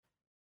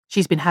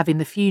She's been having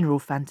the funeral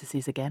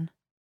fantasies again.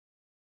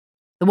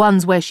 The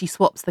ones where she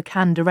swaps the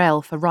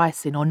canderel for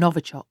ricin or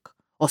novichok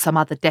or some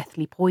other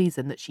deathly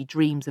poison that she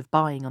dreams of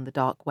buying on the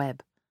dark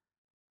web.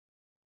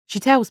 She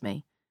tells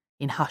me,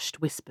 in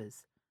hushed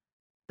whispers,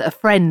 that a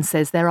friend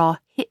says there are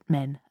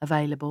hitmen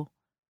available.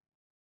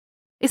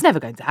 It's never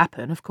going to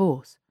happen, of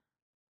course.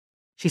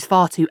 She's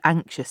far too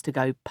anxious to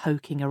go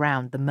poking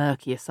around the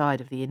murkier side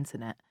of the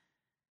internet.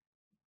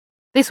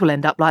 This will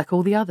end up like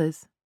all the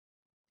others,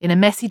 in a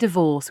messy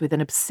divorce with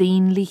an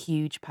obscenely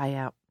huge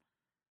payout.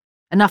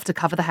 Enough to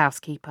cover the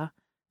housekeeper,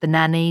 the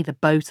nanny, the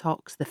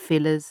Botox, the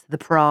fillers, the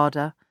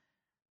Prada.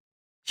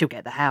 She'll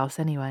get the house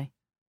anyway.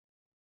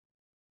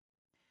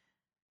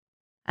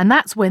 And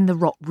that's when the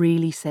rot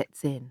really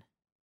sets in.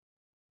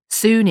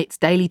 Soon it's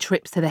daily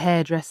trips to the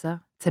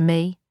hairdresser, to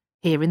me,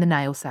 here in the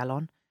nail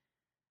salon,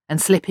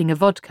 and slipping a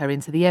vodka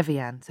into the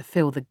Evian to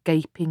fill the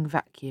gaping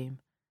vacuum.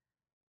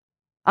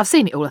 I've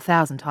seen it all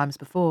 1,000 times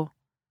before.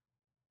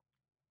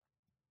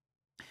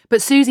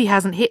 But Susie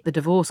hasn't hit the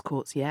divorce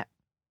courts yet.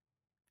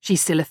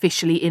 She's still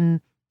officially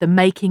in the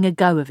making a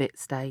go of it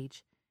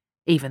stage,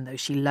 even though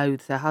she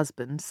loathes her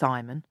husband,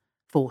 Simon,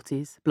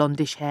 40s,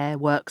 blondish hair,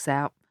 works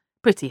out,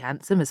 pretty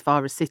handsome as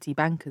far as city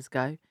bankers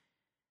go,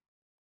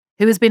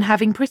 who has been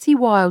having pretty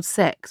wild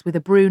sex with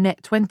a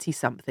brunette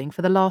 20-something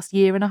for the last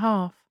year and a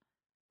half.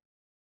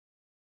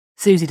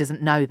 Susie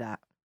doesn't know that,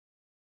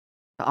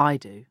 but I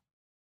do.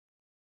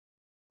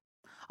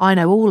 I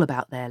know all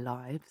about their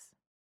lives,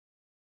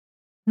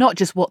 not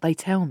just what they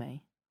tell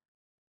me.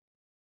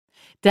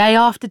 Day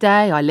after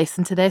day, I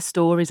listen to their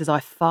stories as I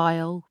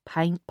file,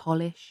 paint,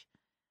 polish.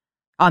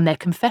 I'm their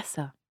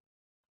confessor.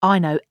 I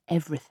know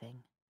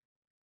everything.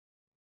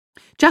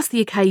 Just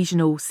the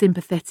occasional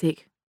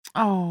sympathetic,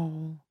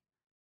 "Oh,"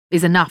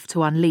 is enough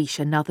to unleash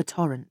another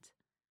torrent.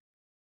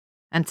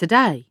 And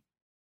today,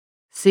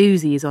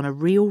 Susie is on a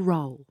real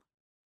roll.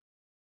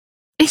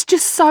 "It's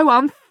just so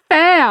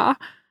unfair,"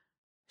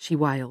 she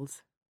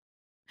wails.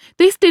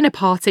 "This dinner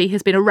party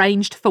has been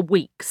arranged for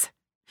weeks.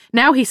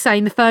 Now he's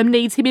saying the firm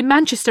needs him in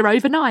Manchester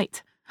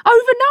overnight.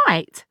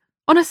 Overnight!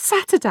 On a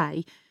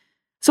Saturday.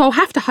 So I'll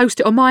have to host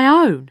it on my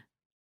own."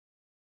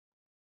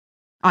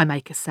 I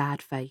make a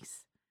sad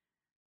face.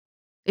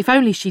 If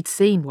only she'd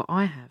seen what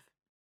I have.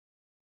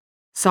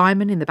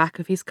 Simon in the back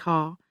of his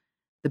car,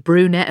 the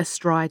brunette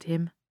astride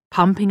him,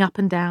 pumping up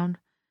and down,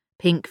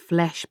 pink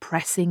flesh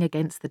pressing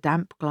against the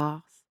damp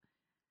glass.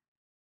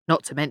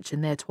 Not to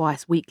mention their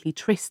twice-weekly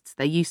trysts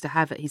they used to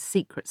have at his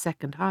secret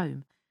second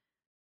home,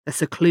 the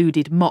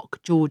secluded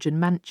mock Georgian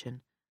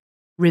mansion,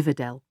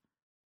 Riverdale,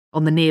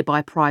 on the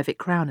nearby private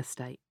Crown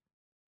estate.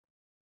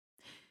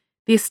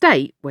 The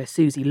estate where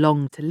Susie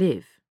longed to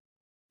live,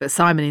 but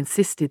Simon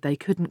insisted they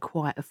couldn't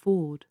quite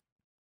afford.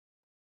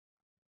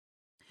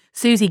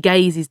 Susie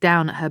gazes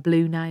down at her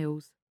blue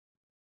nails.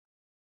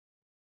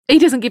 "He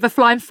doesn't give a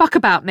flying fuck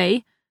about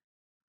me."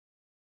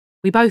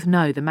 We both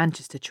know the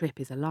Manchester trip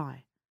is a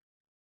lie.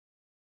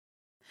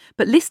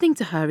 But listening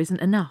to her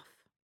isn't enough.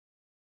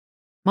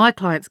 My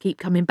clients keep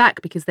coming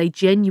back because they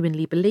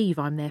genuinely believe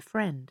I'm their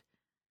friend.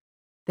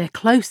 Their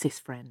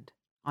closest friend,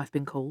 I've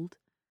been called.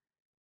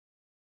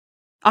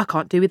 I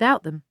can't do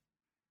without them.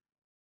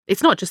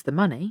 It's not just the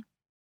money.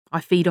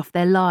 I feed off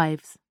their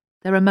lives,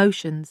 their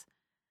emotions.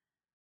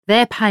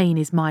 Their pain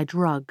is my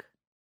drug.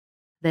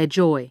 Their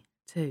joy,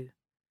 too.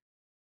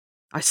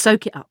 I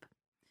soak it up,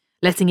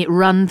 letting it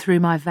run through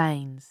my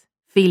veins,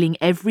 feeling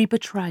every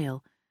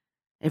betrayal,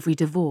 every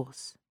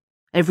divorce,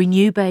 every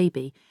new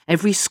baby,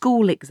 every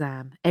school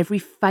exam, every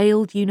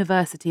failed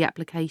university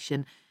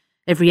application,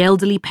 every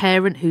elderly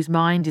parent whose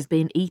mind is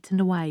being eaten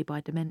away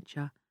by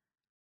dementia.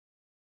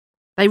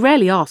 They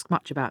rarely ask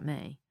much about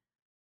me.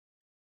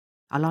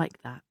 I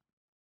like that.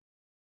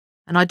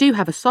 And I do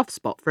have a soft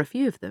spot for a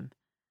few of them,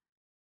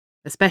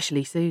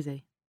 especially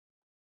Susie.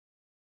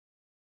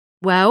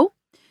 "Well,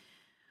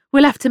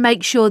 we'll have to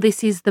make sure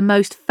this is the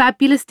most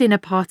fabulous dinner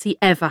party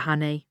ever,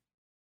 honey,"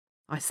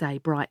 I say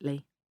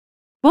brightly.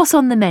 "What's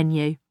on the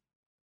menu?"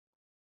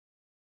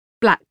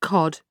 "Black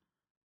cod."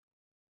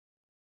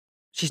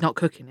 She's not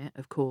cooking it,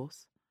 of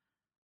course.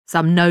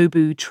 Some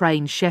Nobu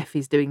trained chef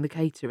is doing the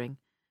catering.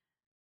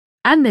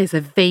 "And there's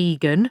a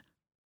vegan."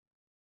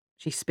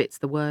 She spits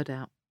the word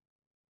out.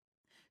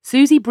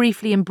 Susie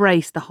briefly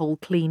embraced the whole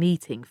clean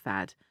eating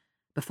fad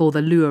before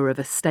the lure of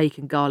a steak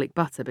and garlic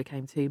butter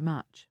became too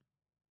much.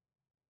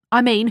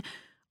 "I mean,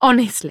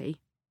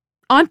 honestly,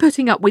 I'm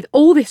putting up with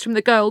all this from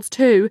the girls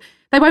too.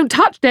 They won't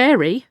touch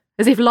dairy,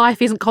 as if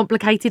life isn't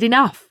complicated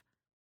enough."